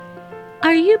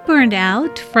Are you burned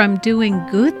out from doing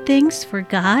good things for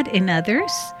God and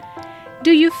others?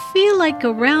 Do you feel like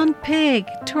a round peg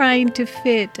trying to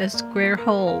fit a square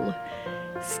hole?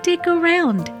 Stick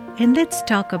around and let's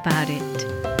talk about it.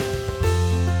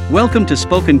 Welcome to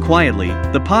Spoken Quietly,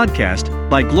 the podcast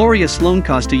by Gloria Sloan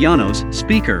Castellanos,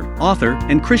 speaker, author,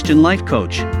 and Christian life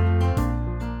coach.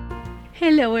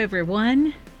 Hello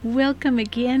everyone. Welcome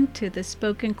again to the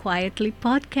Spoken Quietly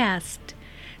podcast.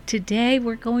 Today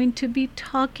we're going to be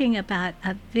talking about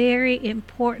a very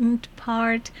important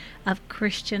part of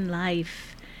Christian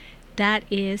life. That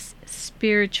is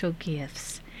spiritual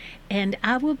gifts. And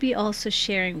I will be also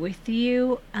sharing with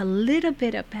you a little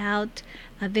bit about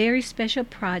a very special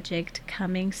project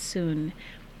coming soon.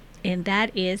 And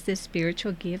that is the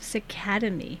Spiritual Gifts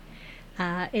Academy.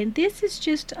 And this is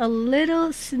just a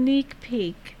little sneak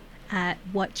peek at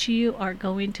what you are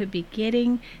going to be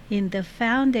getting in the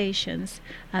foundations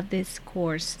of this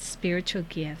course, Spiritual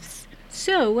Gifts.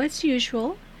 So, as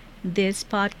usual, this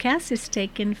podcast is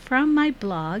taken from my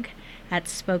blog at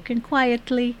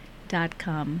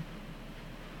spokenquietly.com.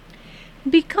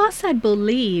 Because I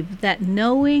believe that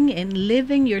knowing and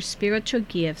living your spiritual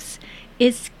gifts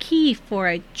is key for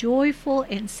a joyful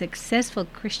and successful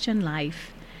Christian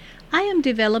life, I am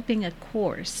developing a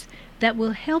course that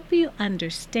will help you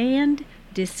understand,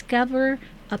 discover,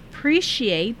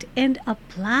 appreciate, and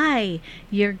apply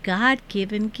your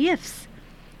God-given gifts.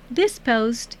 This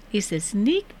post is a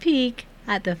sneak peek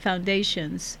at the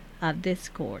foundations of this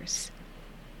course.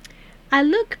 I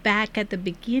look back at the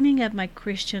beginning of my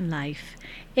Christian life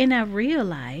and I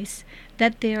realize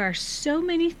that there are so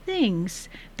many things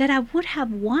that I would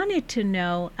have wanted to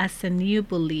know as a new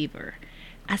believer,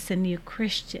 as a new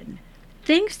Christian.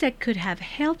 Things that could have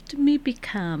helped me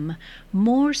become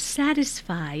more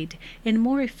satisfied and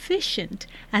more efficient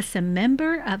as a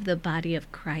member of the body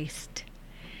of Christ.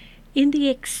 In the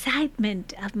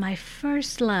excitement of my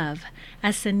first love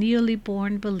as a newly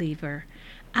born believer,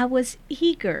 I was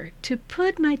eager to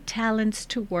put my talents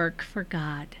to work for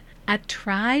God. I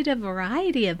tried a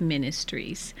variety of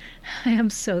ministries. I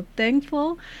am so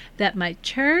thankful that my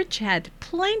church had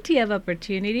plenty of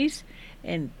opportunities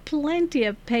and plenty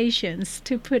of patience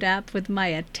to put up with my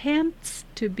attempts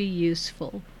to be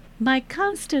useful. My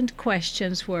constant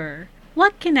questions were,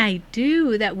 what can I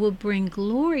do that will bring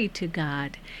glory to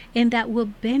God and that will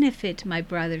benefit my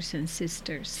brothers and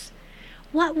sisters?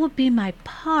 What will be my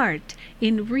part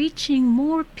in reaching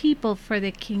more people for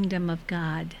the kingdom of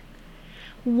God?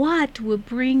 What will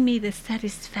bring me the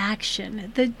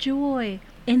satisfaction, the joy,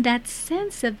 and that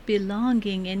sense of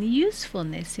belonging and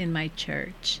usefulness in my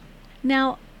church?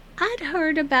 Now, I'd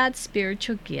heard about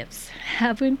spiritual gifts,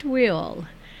 haven't we all?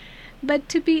 But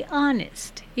to be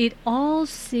honest, it all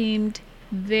seemed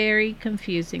very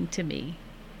confusing to me.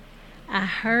 I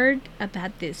heard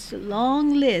about this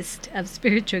long list of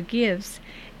spiritual gifts,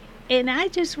 and I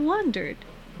just wondered,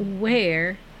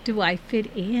 where do I fit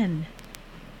in?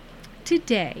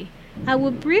 Today, I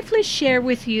will briefly share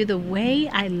with you the way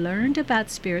I learned about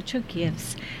spiritual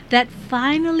gifts that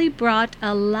finally brought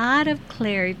a lot of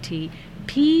clarity,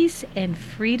 peace, and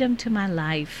freedom to my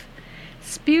life.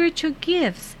 Spiritual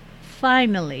gifts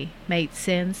finally made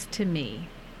sense to me.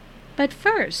 But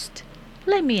first,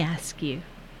 let me ask you,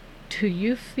 do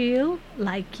you feel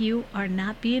like you are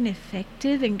not being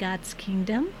effective in God's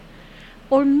kingdom?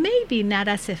 Or maybe not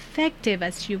as effective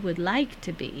as you would like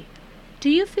to be? Do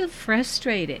you feel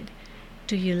frustrated?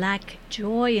 Do you lack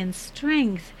joy and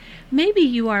strength? Maybe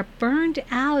you are burned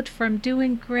out from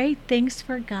doing great things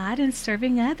for God and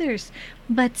serving others,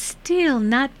 but still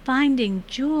not finding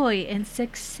joy and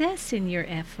success in your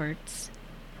efforts.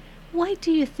 Why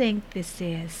do you think this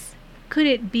is? Could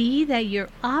it be that you're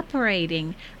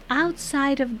operating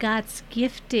outside of God's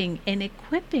gifting and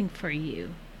equipping for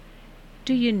you?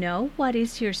 Do you know what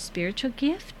is your spiritual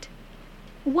gift?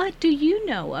 What do you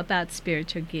know about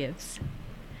spiritual gifts?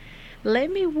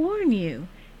 Let me warn you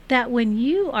that when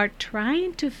you are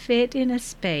trying to fit in a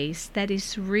space that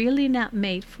is really not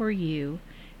made for you,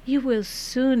 you will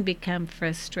soon become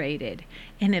frustrated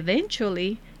and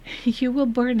eventually you will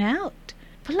burn out.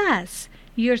 Plus,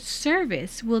 your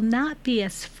service will not be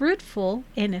as fruitful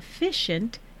and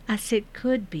efficient as it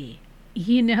could be.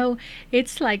 You know,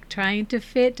 it's like trying to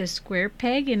fit a square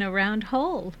peg in a round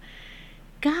hole.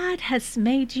 God has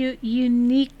made you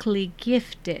uniquely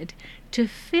gifted to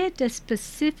fit a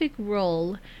specific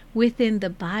role within the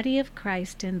body of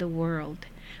Christ in the world.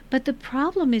 But the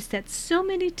problem is that so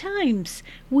many times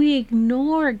we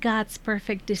ignore God's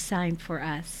perfect design for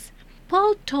us.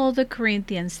 Paul told the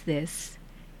Corinthians this,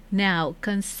 "Now,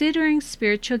 considering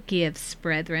spiritual gifts,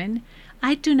 brethren,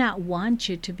 I do not want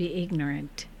you to be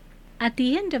ignorant. At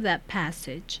the end of that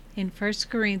passage, in 1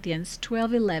 Corinthians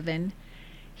 12:11,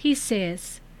 he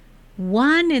says,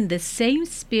 "One and the same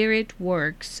Spirit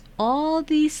works all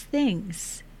these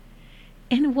things."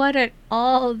 And what are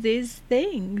all these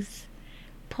things?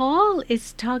 Paul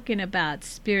is talking about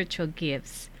spiritual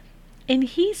gifts, and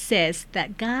he says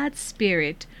that God's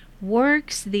Spirit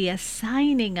works the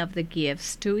assigning of the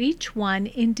gifts to each one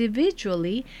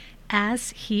individually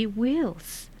as he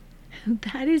wills.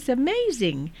 That is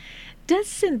amazing.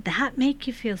 Doesn't that make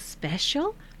you feel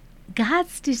special?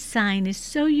 God's design is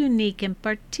so unique and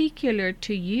particular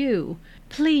to you.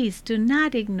 Please do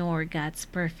not ignore God's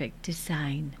perfect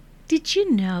design. Did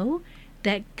you know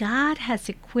that God has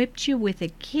equipped you with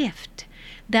a gift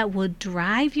that will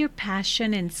drive your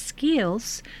passion and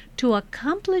skills to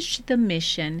accomplish the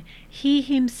mission He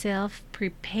Himself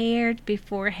prepared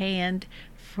beforehand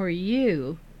for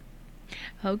you?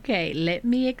 Okay, let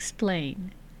me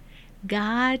explain.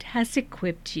 God has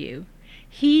equipped you.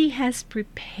 He has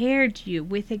prepared you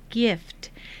with a gift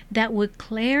that will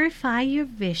clarify your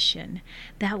vision,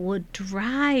 that will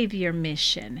drive your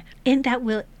mission, and that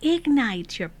will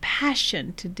ignite your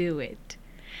passion to do it.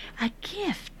 A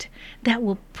gift that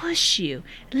will push you,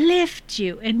 lift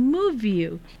you, and move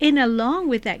you. And along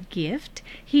with that gift,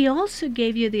 He also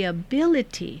gave you the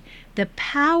ability, the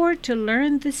power to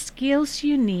learn the skills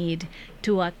you need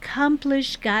to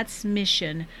accomplish God's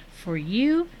mission for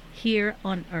you here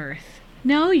on earth.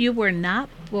 No, you were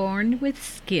not born with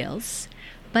skills,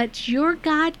 but your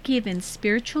God-given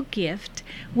spiritual gift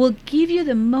will give you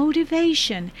the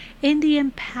motivation and the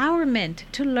empowerment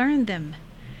to learn them.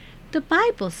 The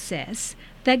Bible says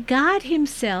that God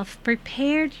Himself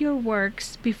prepared your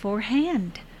works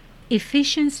beforehand.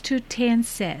 Ephesians 2:10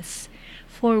 says,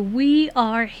 "For we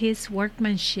are His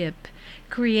workmanship,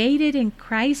 created in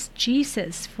Christ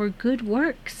Jesus for good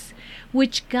works,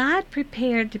 which God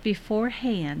prepared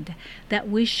beforehand that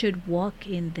we should walk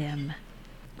in them."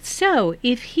 So,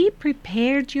 if He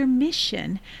prepared your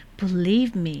mission,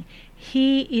 believe me,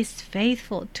 He is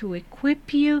faithful to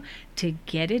equip you to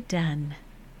get it done.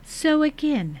 So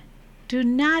again, do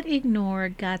not ignore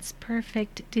God's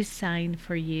perfect design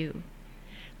for you.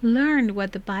 Learn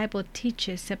what the Bible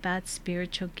teaches about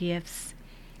spiritual gifts.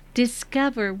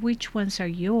 Discover which ones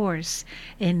are yours,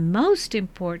 and most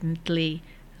importantly,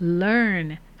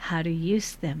 learn how to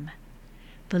use them.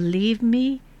 Believe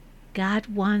me, God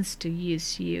wants to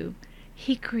use you.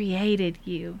 He created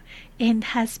you and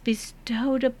has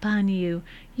bestowed upon you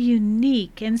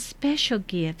unique and special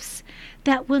gifts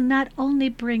that will not only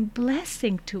bring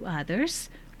blessing to others,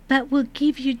 but will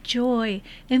give you joy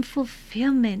and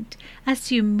fulfillment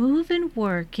as you move and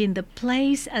work in the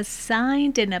place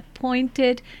assigned and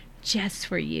appointed just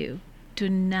for you. Do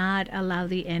not allow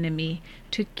the enemy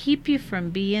to keep you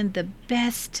from being the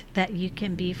best that you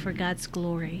can be for God's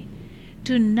glory.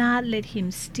 Do not let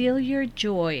him steal your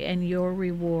joy and your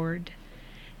reward.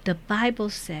 The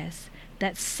Bible says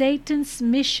that Satan's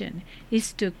mission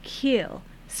is to kill,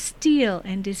 steal,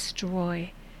 and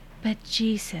destroy. But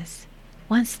Jesus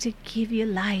wants to give you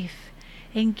life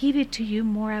and give it to you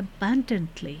more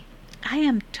abundantly. I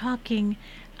am talking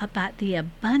about the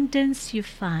abundance you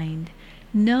find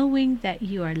knowing that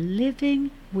you are living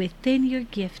within your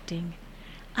gifting.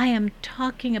 I am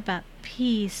talking about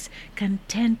peace,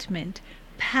 contentment,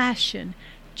 passion,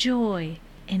 joy,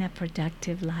 and a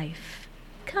productive life.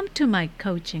 Come to my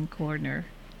coaching corner.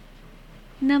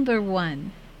 Number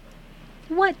 1,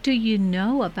 what do you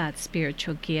know about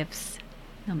spiritual gifts?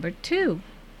 Number 2,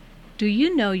 do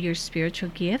you know your spiritual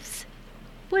gifts?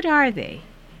 What are they?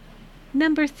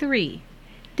 Number 3,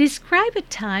 describe a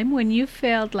time when you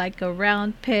felt like a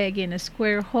round peg in a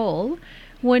square hole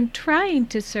when trying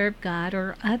to serve God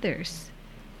or others.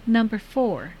 Number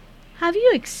 4, have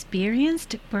you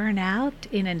experienced burnout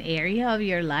in an area of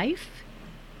your life?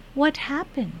 What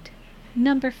happened?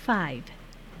 Number 5,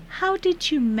 how did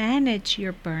you manage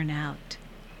your burnout?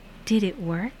 Did it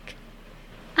work?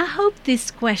 I hope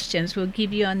these questions will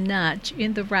give you a nudge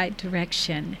in the right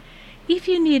direction. If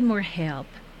you need more help,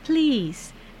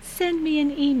 please send me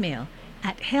an email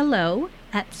at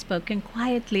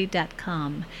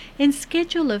hello@spokenquietly.com and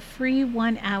schedule a free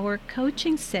 1-hour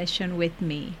coaching session with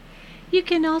me. You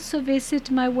can also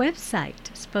visit my website,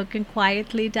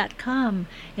 spokenquietly.com,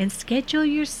 and schedule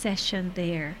your session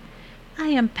there. I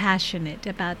am passionate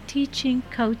about teaching,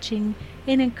 coaching,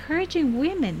 and encouraging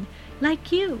women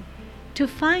like you to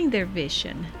find their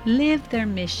vision, live their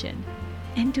mission,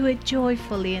 and do it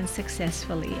joyfully and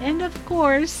successfully. And of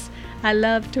course, I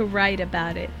love to write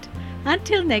about it.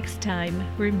 Until next time,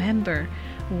 remember,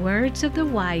 words of the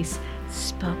wise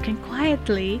spoken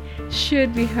quietly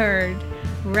should be heard.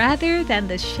 rather than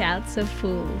the shouts of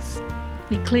fools.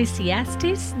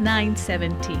 Ecclesiastes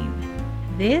 9:17.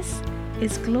 This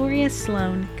is Gloria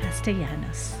Sloan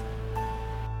Castellanos.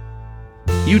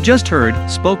 You just heard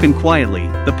Spoken Quietly,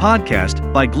 the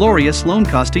podcast by Gloria Sloan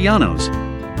Castellanos.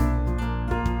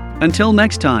 Until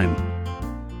next time.